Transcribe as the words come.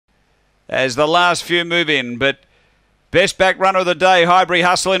as the last few move in. But best back runner of the day, Highbury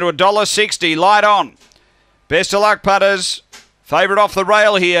Hustle, into $1.60. Light on. Best of luck, putters. Favourite off the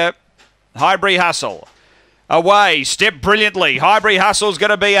rail here, Highbury Hustle. Away, step brilliantly. Highbury Hustle's going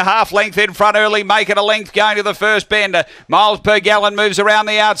to be a half length in front early, make it a length going to the first bend. Miles per gallon moves around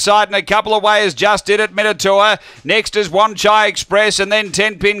the outside and a couple of ways just did it. Minotaur. Next is One Chai Express and then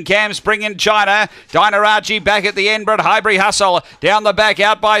 10-pin Cam Spring in China. Dinarachi back at the end, but Highbury Hustle down the back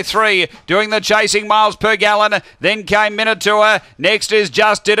out by 3. Doing the chasing Miles per gallon. Then came Minotaur. Next is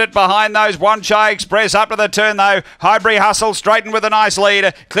Just Did It behind those. One Chai Express up to the turn though. Highbury Hustle straightened with a nice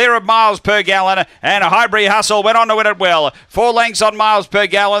lead. Clear of Miles per gallon and Highbury Hustle went on to win it well. 4 lengths on Miles per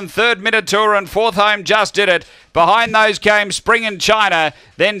gallon. Third Minotaur and fourth home Just Did It. Behind those came Spring in China,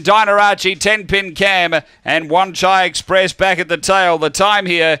 then Dinarachi, 10-pin Cam, and One Chai Express back at the tail. The time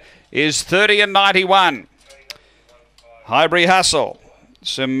here is 30:91. Highbury Hustle.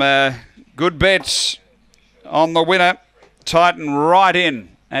 Some good bets on the winner. Tighten right in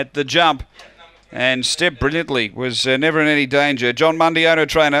at the jump. And stepped brilliantly, was never in any danger. John Mundy, owner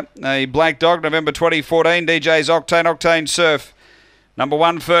trainer, a black dog, November 2014, DJ's Octane Surf. Number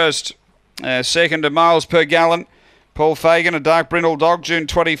 1 first, second to Miles per gallon. Paul Fagan, a dark brindle dog, June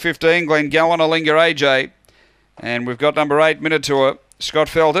 2015, Glenn Gallen, Alinga AJ. And we've got number 8, Minotaur, Scott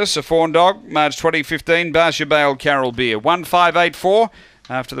Feltus, a fawn dog, March 2015, Barsha Bale, Carol Beer. 1584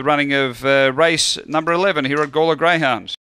 after the running of race number 11 here at Gawler Greyhounds.